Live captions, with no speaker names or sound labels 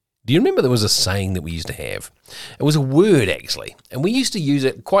Do you remember there was a saying that we used to have? It was a word, actually, and we used to use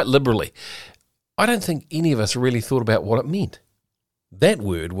it quite liberally. I don't think any of us really thought about what it meant. That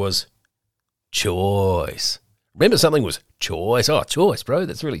word was choice. Remember, something was choice. Oh, choice, bro,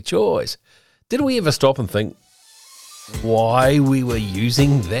 that's really choice. Did we ever stop and think why we were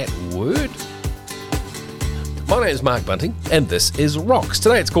using that word? My name is Mark Bunting, and this is Rocks.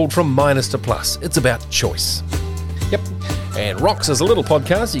 Today it's called From Minus to Plus. It's about choice. Yep. And Rocks is a little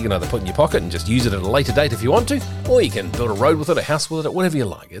podcast you can either put in your pocket and just use it at a later date if you want to, or you can build a road with it, a house with it, whatever you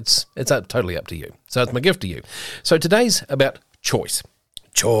like. It's totally up to you. So it's my gift to you. So today's about choice.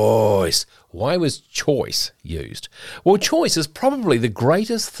 Choice. Why was choice used? Well, choice is probably the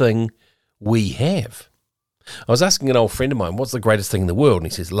greatest thing we have. I was asking an old friend of mine, what's the greatest thing in the world?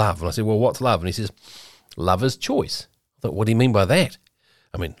 And he says, love. And I said, well, what's love? And he says, love is choice. I thought, what do you mean by that?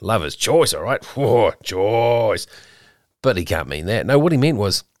 I mean, love is choice, all right? Whoa, choice. But he can't mean that. No, what he meant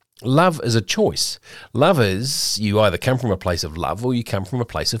was love is a choice. Love is you either come from a place of love or you come from a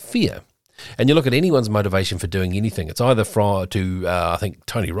place of fear. And you look at anyone's motivation for doing anything. It's either I think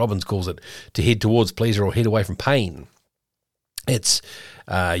Tony Robbins calls it, to head towards pleasure or head away from pain. It's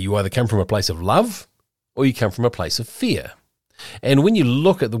you either come from a place of love or you come from a place of fear. And when you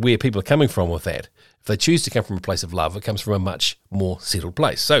look at where people are coming from with that, if they choose to come from a place of love, it comes from a much more settled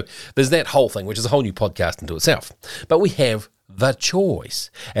place. So there's that whole thing, which is a whole new podcast into itself. But we have the choice,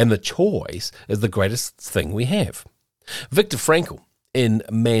 and the choice is the greatest thing we have. Viktor Frankl, in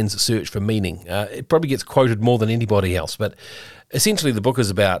Man's Search for Meaning, it probably gets quoted more than anybody else, but essentially the book is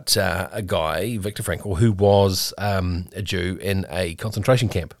about a guy, Viktor Frankl, who was a Jew in a concentration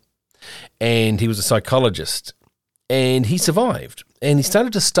camp. And he was a psychologist. And he survived, and he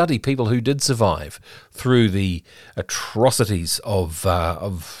started to study people who did survive through the atrocities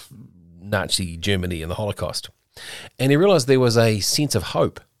of Nazi Germany and the Holocaust. And he realized there was a sense of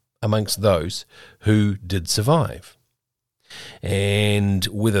hope amongst those who did survive. And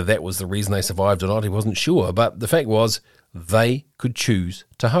whether that was the reason they survived or not, he wasn't sure. But the fact was, they could choose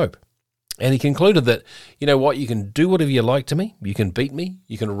to hope. And he concluded that, you know what, you can do whatever you like to me. You can beat me.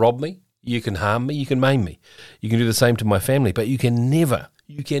 You can rob me. You can harm me, you can maim me, you can do the same to my family, but you can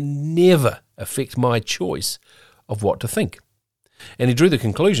never affect my choice of what to think. And he drew the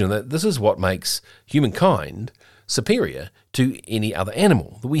conclusion that this is what makes humankind superior to any other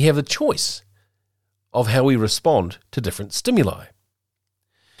animal, that we have a choice of how we respond to different stimuli.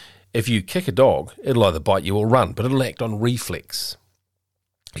 If you kick a dog, it'll either bite you or run, but it'll act on reflex.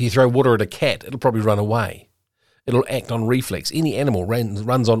 If you throw water at a cat, it'll probably run away. It'll act on reflex. Any animal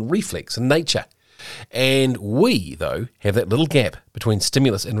runs on reflex in nature. And we, though, have that little gap between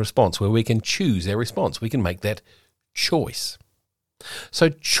stimulus and response where we can choose our response. We can make that choice. So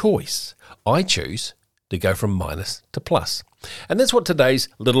choice. I choose to go from minus to plus. And that's what today's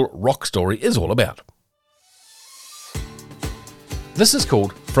little rock story is all about. This is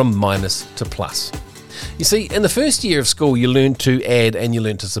called From Minus to Plus. You see, in the first year of school, you learn to add and you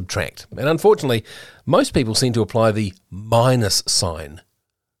learn to subtract. And unfortunately, most people seem to apply the minus sign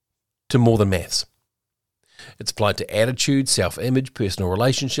to more than maths. It's applied to attitude, self-image, personal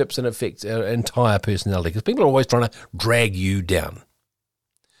relationships, and affects our entire personality because people are always trying to drag you down.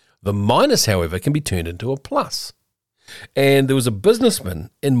 The minus, however, can be turned into a plus. And there was a businessman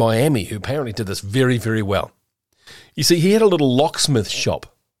in Miami who apparently did this very, very well. You see, he had a little locksmith shop.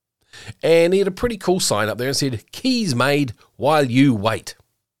 And he had a pretty cool sign up there and said, keys made while you wait.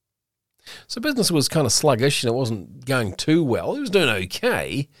 So business was kind of sluggish and it wasn't going too well. He was doing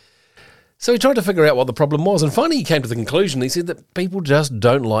okay. So he tried to figure out what the problem was. And finally he came to the conclusion, he said that people just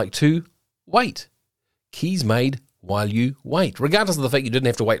don't like to wait. Keys made while you wait. Regardless of the fact you didn't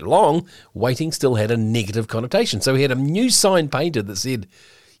have to wait long, waiting still had a negative connotation. So he had a new sign painted that said,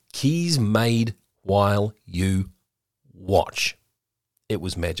 keys made while you watch. It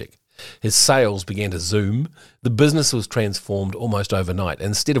was magic. His sales began to zoom. The business was transformed almost overnight.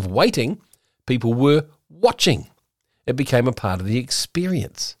 Instead of waiting, people were watching. It became a part of the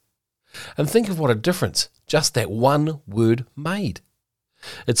experience. And think of what a difference just that one word made.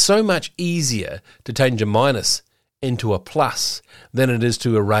 It's so much easier to change a minus into a plus than it is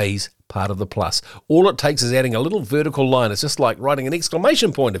to erase part of the plus. All it takes is adding a little vertical line. It's just like writing an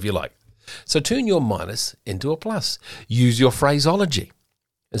exclamation point, if you like. So turn your minus into a plus. Use your phraseology.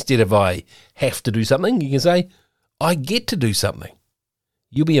 Instead of I have to do something, you can say, I get to do something.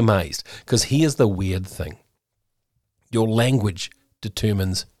 You'll be amazed, because here's the weird thing. Your language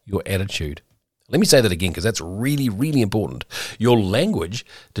determines your attitude. Let me say that again, because that's really, really important. Your language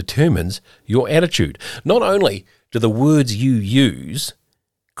determines your attitude. Not only do the words you use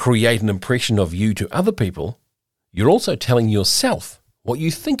create an impression of you to other people, you're also telling yourself what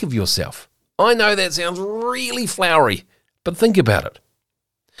you think of yourself. I know that sounds really flowery, but think about it.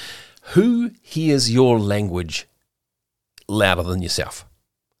 Who hears your language louder than yourself?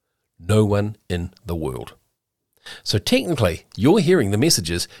 No one in the world. So technically, you're hearing the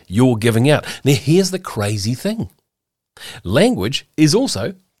messages you're giving out. Now, here's the crazy thing. Language is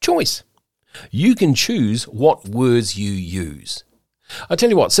also choice. You can choose what words you use. I tell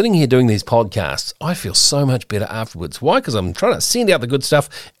you what, sitting here doing these podcasts, I feel so much better afterwards. Why? Because I'm trying to send out the good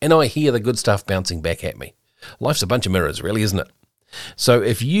stuff and I hear the good stuff bouncing back at me. Life's a bunch of mirrors, really, isn't it? So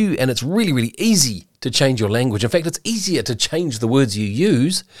and it's really, really easy to change your language. In fact, it's easier to change the words you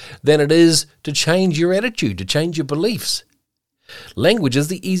use than it is to change your attitude, to change your beliefs. Language is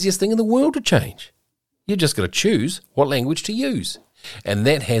the easiest thing in the world to change. You've just got to choose what language to use. And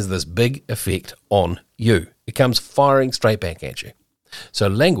that has this big effect on you. It comes firing straight back at you. So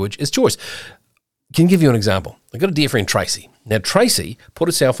language is choice. Can give you an example. I've got a dear friend, Tracey. Now, Tracey put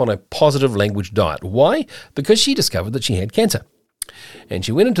herself on a positive language diet. Why? Because she discovered that she had cancer. And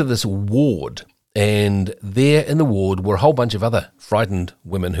she went into this ward, and there in the ward were a whole bunch of other frightened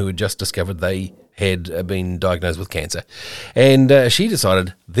women who had just discovered they had been diagnosed with cancer. And she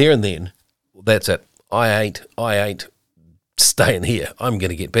decided there and then, that's it. I ain't staying here. I'm going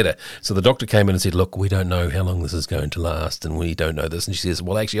to get better. So the doctor came in and said, look, we don't know how long this is going to last, and we don't know this. And she says,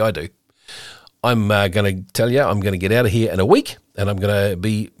 well, actually, I do. I'm going to tell you, I'm going to get out of here in a week, and I'm going to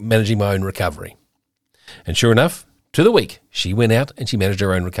be managing my own recovery. And sure enough, to the week, she went out and she managed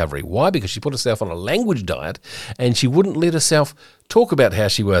her own recovery. Why? Because she put herself on a language diet, and she wouldn't let herself talk about how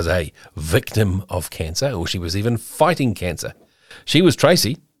she was a victim of cancer, or she was even fighting cancer. She was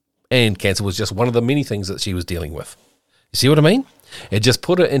Tracey, and cancer was just one of the many things that she was dealing with. You see what I mean? It just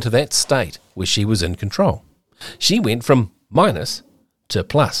put her into that state where she was in control. She went from minus to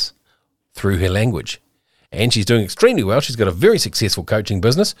plus through her language. And she's doing extremely well. She's got a very successful coaching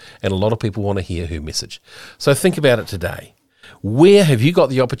business, and a lot of people want to hear her message. So think about it today. Where have you got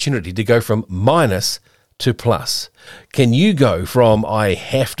the opportunity to go from minus to plus? Can you go from I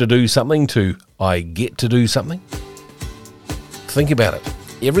have to do something to I get to do something? Think about it.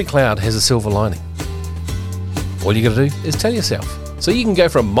 Every cloud has a silver lining. All you got to do is tell yourself. So you can go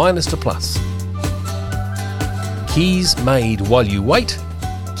from minus to plus. Keys made while you wait.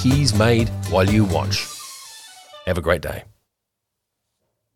 Keys made while you watch. Have a great day.